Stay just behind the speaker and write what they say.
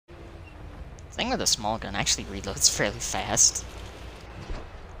thing with a small gun actually reloads fairly fast.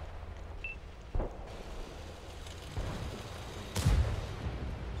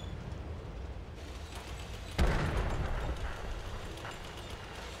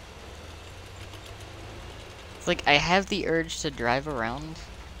 It's like, I have the urge to drive around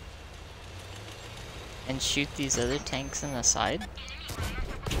and shoot these other tanks in the side.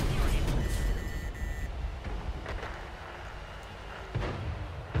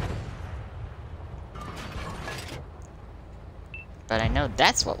 But I know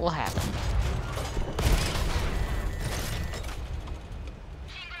that's what will happen.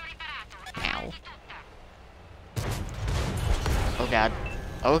 Ow. Oh god.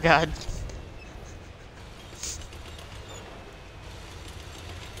 Oh god.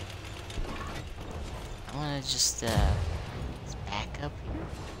 I wanna just back up here.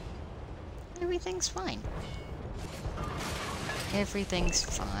 Everything's fine. Everything's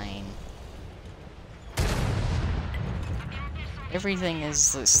fine. Everything is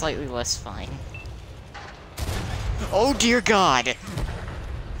slightly less fine. Oh dear god!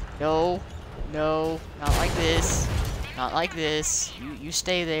 No, no, not like this. Not like this. You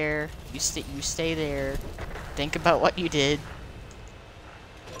stay there. You stay there. Think about what you did.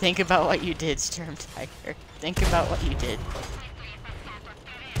 Think about what you did, Sturm Tiger. Think about what you did.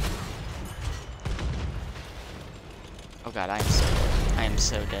 Oh god, I am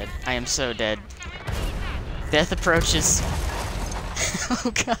so dead. I am so dead. Death approaches.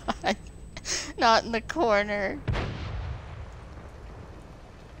 Oh god. Not in the corner.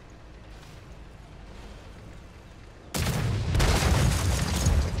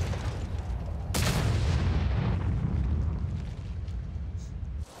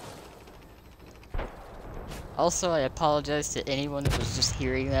 Also, I apologize to anyone that was just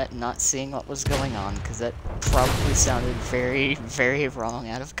hearing that and not seeing what was going on, because that probably sounded very, very wrong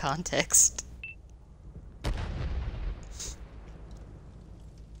out of context.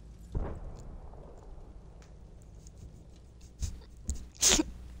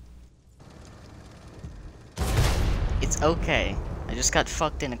 It's okay. I just got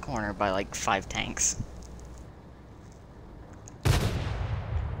fucked in a corner by like 5 tanks.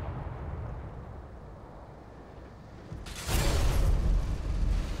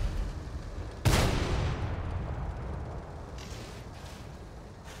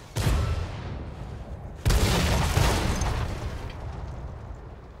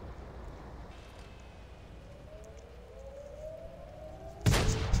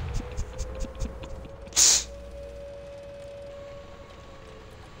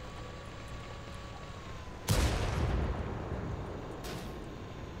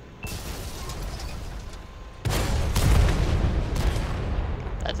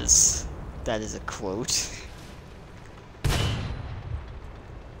 That is a quote.